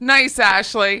 Nice,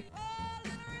 Ashley.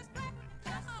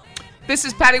 This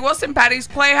is Patty Wilson, Patty's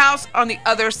Playhouse. On the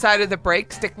other side of the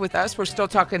break, stick with us. We're still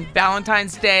talking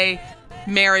Valentine's Day,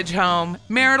 marriage home,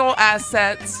 marital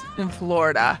assets in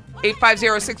Florida.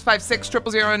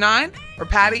 850-656-0009 or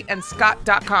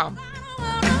pattyandscott.com.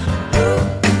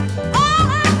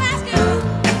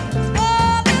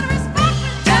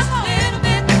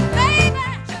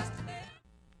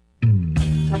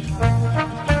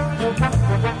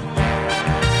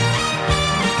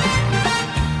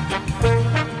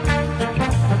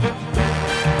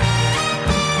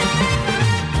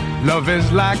 Love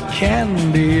is like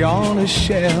candy on a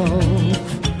shelf.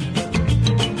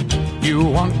 You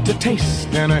want to taste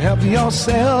and help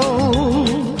yourself.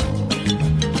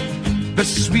 The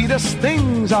sweetest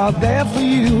things are there for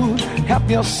you. Help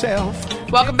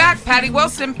yourself. Welcome back, Patty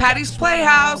Wilson, Patty's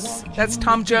Playhouse. That's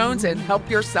Tom Jones and Help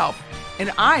Yourself.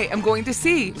 And I am going to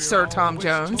see Sir Tom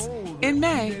Jones in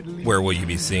May. Where will you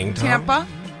be seeing Tom? Tampa.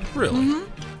 Really? Mm-hmm.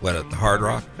 What, at the Hard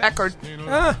Rock? Eckerd.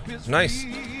 Ah, nice.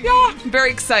 Yeah, I'm very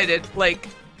excited. Like,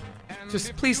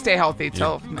 just please stay healthy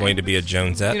till May. Going to be a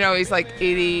Jonesette? You know, he's like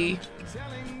 80,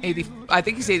 I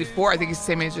think he's 84. I think he's the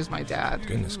same age as my dad.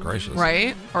 Goodness gracious.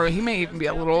 Right? Or he may even be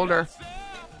a little older.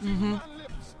 Mm-hmm.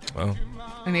 Well.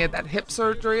 And he had that hip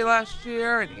surgery last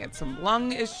year, and he had some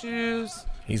lung issues.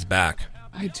 He's back.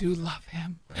 I do love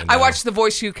him. I watched The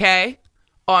Voice UK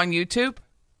on YouTube,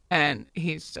 and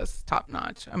he's just top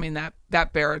notch. I mean,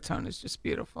 that baritone is just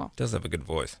beautiful. Does have a good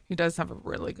voice. He does have a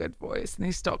really good voice, and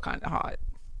he's still kind of hot.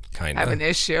 Kind of. I have an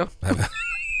issue.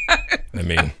 I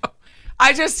mean,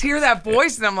 I just hear that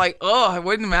voice, and I'm like, oh, it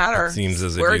wouldn't matter. It seems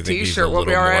as if wear you think he's a we'll little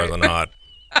be all more right. than hot.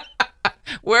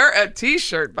 Wear a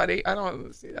T-shirt, buddy. I don't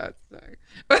want to see that thing.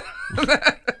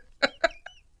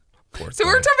 So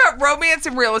we're talking about romance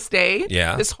and real estate.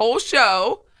 Yeah. This whole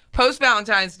show,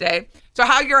 post-Valentine's Day. So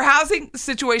how your housing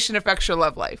situation affects your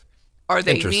love life. Are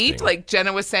they neat? Like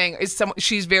Jenna was saying,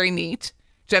 she's very neat.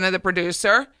 Jenna, the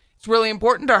producer. It's really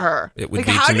important to her. It would like,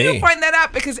 be how to do me. you find that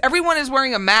out? Because everyone is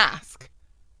wearing a mask.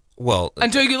 Well,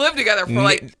 until you live together for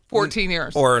like 14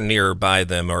 years. Or nearby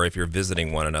them, or if you're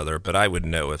visiting one another. But I would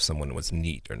know if someone was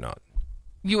neat or not.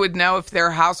 You would know if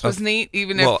their house was neat,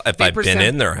 even if... Well, if I've been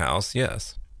in their house,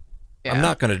 yes. Yeah. I'm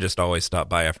not going to just always stop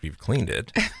by after you've cleaned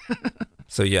it.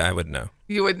 So, yeah, I would know.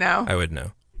 You would know? I would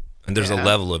know. And there's a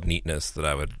level of neatness that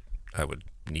I would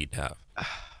need to have.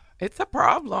 It's a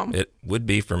problem. It would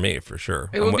be for me, for sure.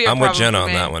 It would be a I'm problem with Jenna for on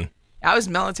me. that one. I was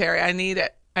military. I need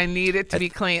it. I need it to be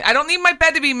clean. I don't need my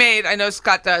bed to be made. I know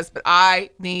Scott does, but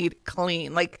I need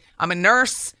clean. Like, I'm a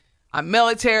nurse. I'm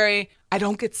military. I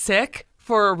don't get sick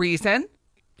for a reason.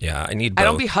 Yeah, I need both. I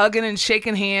don't be hugging and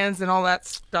shaking hands and all that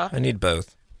stuff. I need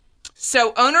both.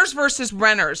 So, owners versus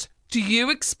renters. Do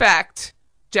you expect,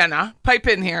 Jenna, pipe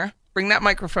in here, bring that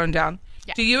microphone down.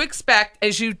 Yeah. Do you expect,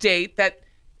 as you date, that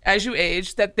as you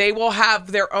age, that they will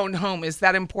have their own home? Is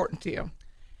that important to you?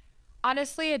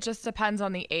 Honestly, it just depends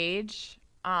on the age.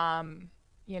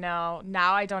 You know,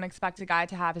 now I don't expect a guy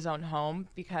to have his own home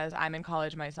because I'm in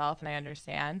college myself and I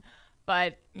understand.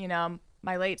 But, you know,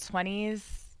 my late 20s,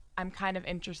 I'm kind of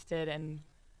interested in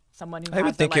someone who I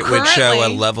would think it would show a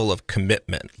level of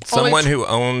commitment. Someone who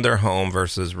owned their home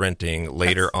versus renting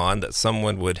later on, that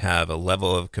someone would have a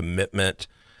level of commitment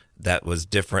that was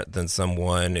different than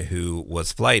someone who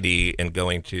was flighty and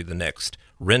going to the next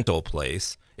rental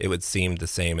place. It would seem the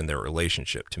same in their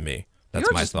relationship to me. That's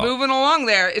You're my just thought. moving along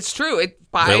there. It's true.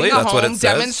 Buying a home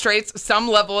demonstrates some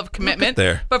level of commitment.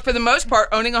 There. But for the most part,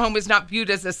 owning a home is not viewed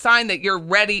as a sign that you're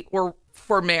ready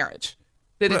for marriage.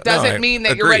 That it doesn't mean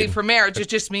that you're ready for marriage. It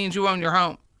just means you own your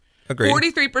home. Agreed.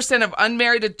 43% of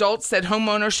unmarried adults said home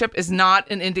ownership is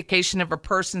not an indication of a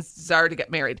person's desire to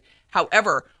get married.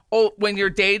 However, when you're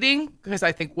dating, because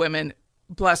I think women,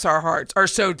 bless our hearts, are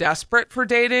so desperate for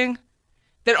dating,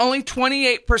 that only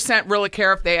 28% really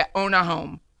care if they own a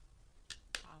home.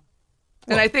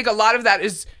 And I think a lot of that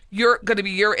is going to be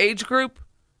your age group,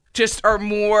 just are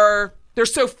more, they're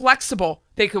so flexible.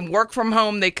 They can work from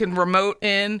home. They can remote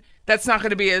in. That's not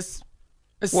going to be as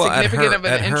significant of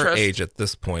an interest. At her age at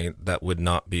this point, that would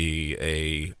not be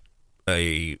a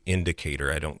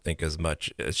indicator, I don't think, as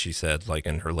much as she said, like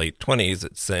in her late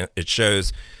 20s. It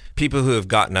shows people who have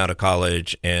gotten out of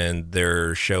college and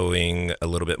they're showing a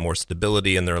little bit more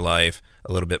stability in their life,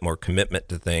 a little bit more commitment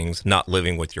to things, not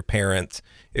living with your parents.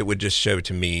 It would just show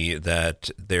to me that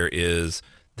there is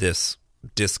this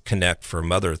disconnect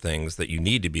from other things that you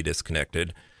need to be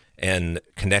disconnected and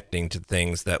connecting to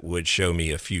things that would show me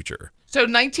a future. So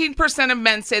 19% of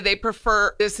men say they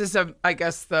prefer, this is, I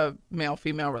guess, the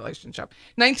male-female relationship.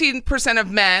 19%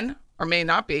 of men, or may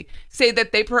not be, say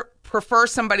that they prefer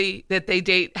somebody that they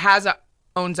date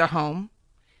owns a home.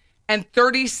 And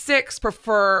 36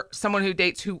 prefer someone who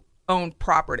dates who own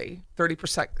property.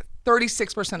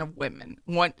 36% of women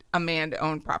want a man to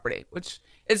own property, which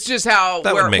it's just how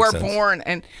we're born.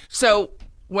 And so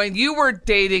when you were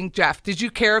dating Jeff, did you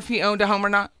care if he owned a home or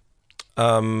not?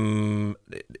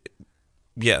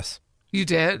 Yes. You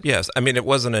did? Yes. I mean, it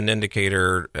wasn't an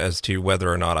indicator as to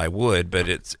whether or not I would, but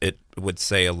it would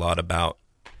say a lot about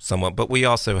someone. But we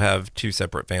also have two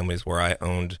separate families where I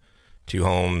owned two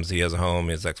homes. He has a home.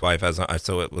 His ex-wife has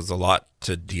so it was a lot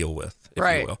to deal with,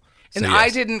 if you will. And So, I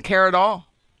yes. didn't care at all.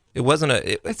 It wasn't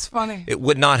it's funny. It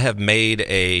would not have made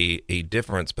a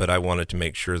difference, but I wanted to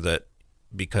make sure that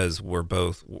because we're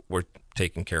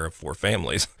taking care of 4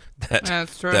 families,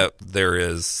 That's true. that there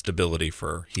is stability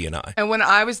for he and I. And when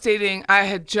I was dating,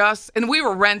 and we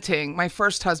were renting. My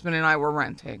first husband and I were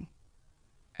renting.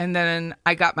 And then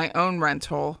I got my own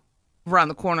rental around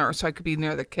the corner so I could be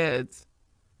near the kids.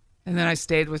 And then I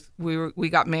stayed we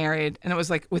got married, and it was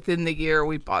like within the year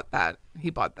he bought that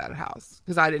house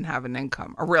because I didn't have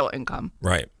a real income.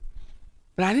 Right.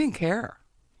 But I didn't care.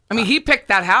 I mean, he picked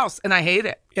that house, and I hate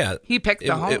it. Yeah. He picked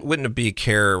the home. It wouldn't be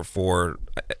care for,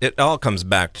 it all comes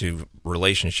back to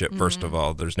relationship, first of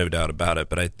all. There's no doubt about it.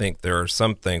 But I think there are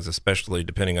some things, especially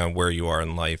depending on where you are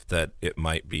in life, that it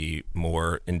might be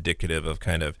more indicative of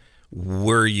kind of,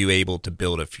 were you able to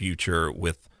build a future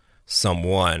with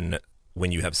someone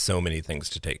when you have so many things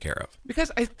to take care of?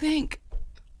 Because I think,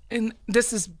 and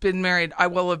this has been married, I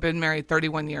will have been married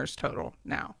 31 years total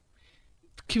now.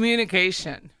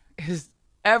 Communication is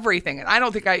everything. And I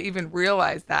don't think I even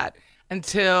realized that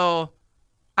until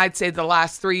I'd say the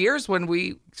last 3 years when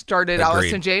we started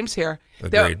Alice and James here.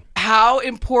 Agreed. How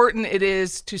important it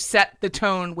is to set the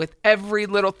tone with every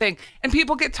little thing. And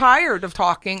people get tired of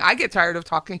talking. I get tired of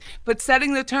talking. But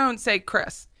setting the tone, say,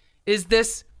 Chris, is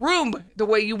this room the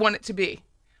way you want it to be?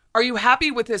 Are you happy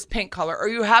with this paint color? Are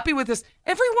you happy with this?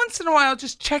 Every once in a while,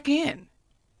 just check in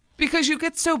because you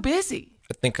get so busy.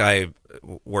 I think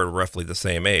we're roughly the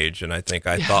same age, and I think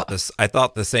I thought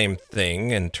the same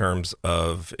thing in terms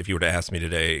of, if you were to ask me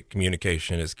today,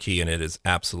 communication is key and it is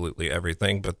absolutely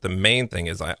everything. But the main thing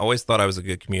is I always thought I was a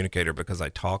good communicator because I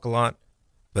talk a lot,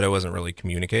 but I wasn't really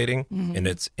communicating. Mm-hmm. And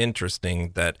it's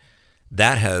interesting that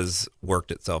has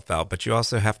worked itself out, but you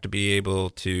also have to be able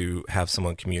to have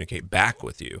someone communicate back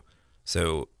with you.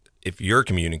 So if you're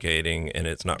communicating and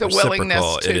it's not the reciprocal,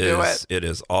 willingness to do it. It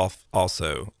is also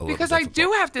a little because difficult. I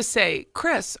do have to say,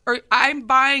 Chris, I'm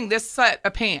buying this set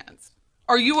of pants.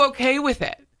 Are you okay with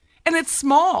it? And it's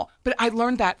small, but I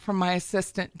learned that from my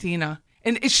assistant, Dina.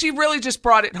 And she really just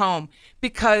brought it home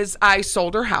because I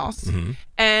sold her house. Mm-hmm.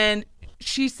 And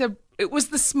she said, it was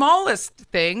the smallest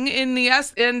thing and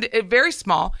very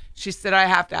small. She said, I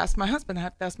have to ask my husband.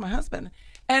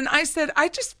 And I said, I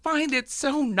just find it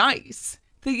so nice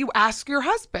that you ask your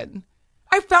husband.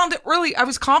 I found it I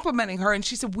was complimenting her, and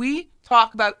she said, we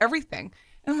talk about everything.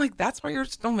 And I'm like, that's why you're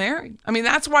still married. I mean,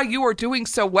 that's why you are doing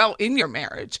so well in your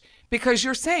marriage, because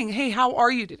you're saying, hey, how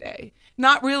are you today?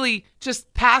 Not really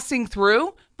just passing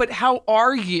through, but how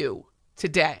are you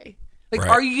today? Like,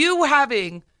 Are you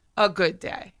having a good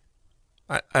day?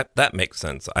 That makes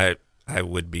sense. I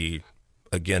would be,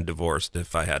 again, divorced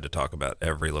if I had to talk about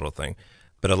every little thing.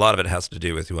 But a lot of it has to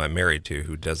do with who I'm married to,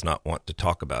 who does not want to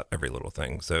talk about every little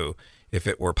thing. So if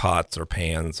it were pots or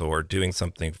pans or doing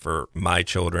something for my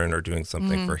children or doing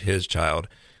something for his child,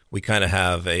 we kind of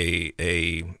have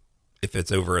if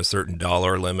it's over a certain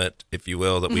dollar limit, if you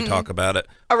will, that we talk about it.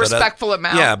 A respectful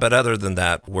amount. Yeah, but other than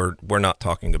that, we're not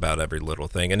talking about every little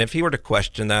thing. And if he were to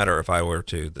question that, or if I were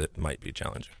to, that might be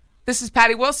challenging. This is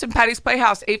Patty Wilson, Patty's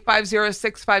Playhouse,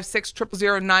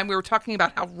 850-656-0009. We were talking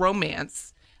about how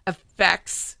romance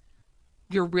affects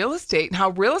your real estate and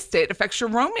how real estate affects your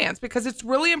romance, because it's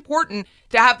really important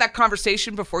to have that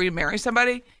conversation before you marry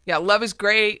somebody. Yeah, love is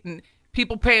great and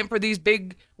people paying for these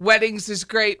big weddings is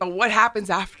great, but what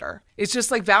happens after? It's just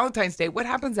like Valentine's Day. What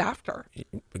happens after?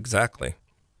 Exactly.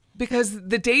 Because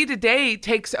the day-to-day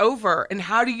takes over, and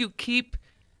how do you keep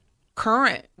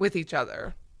current with each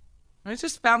other? I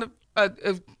just found a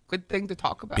good thing to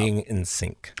talk about. Being in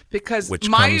sync. Because which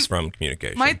comes from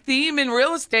communication. My theme in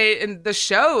real estate and the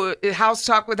show is House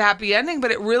Talk with Happy Ending, but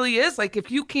it really is like,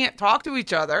 if you can't talk to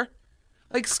each other,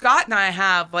 like Scott and I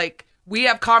have, like, we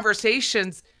have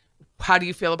conversations. How do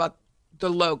you feel about the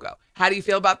logo? How do you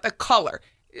feel about the color?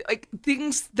 Like,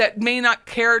 things that may not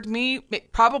care to me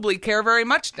probably care very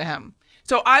much to him.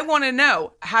 So I want to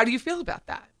know, how do you feel about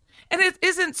that? And it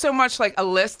isn't so much like a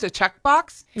list, a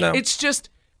checkbox. No. It's just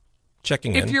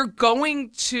checking in. If you're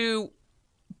going to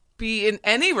be in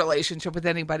any relationship with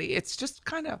anybody, it's just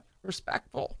kind of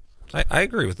respectful. I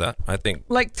agree with that. I think,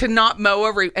 like, to not mow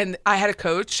over. And I had a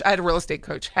real estate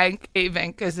coach, Hank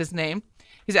Avink is his name.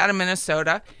 He's out of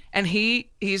Minnesota, and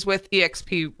he's with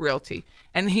eXp Realty.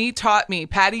 And he taught me,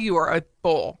 Patty, you are a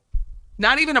bull.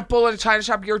 Not even a bull in a china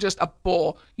shop. You're just a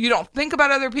bull. You don't think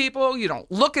about other people. You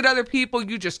don't look at other people.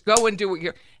 You just go and do what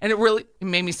you're. And it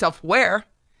made me self-aware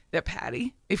that,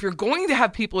 Patty, if you're going to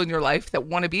have people in your life that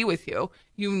want to be with you,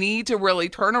 you need to really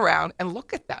turn around and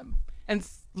look at them and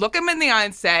look them in the eye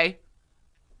and say,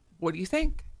 what do you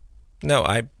think? No,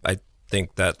 I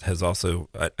think that has also,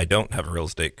 I don't have a real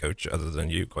estate coach other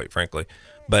than you, quite frankly,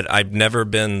 but I've never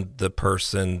been the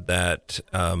person that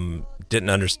didn't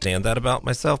understand that about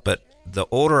myself. But the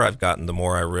older I've gotten, the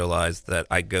more I realize that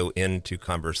I go into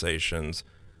conversations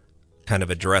kind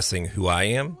of addressing who I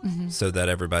am so that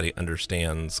everybody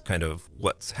understands kind of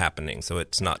what's happening. So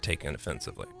it's not taken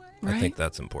offensively. Right. I think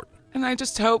that's important. And I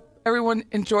just hope everyone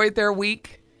enjoyed their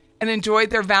week and enjoyed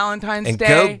their Valentine's And Day.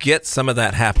 go get some of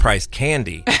that half-price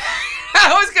candy.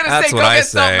 I was going to say, go get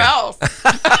something else.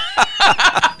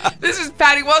 This is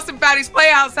Patty Wilson, Patty's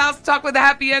Playhouse. House Talk with a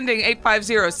Happy Ending,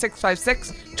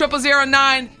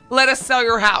 850-656-0009. Let us sell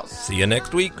your house. See you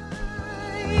next week.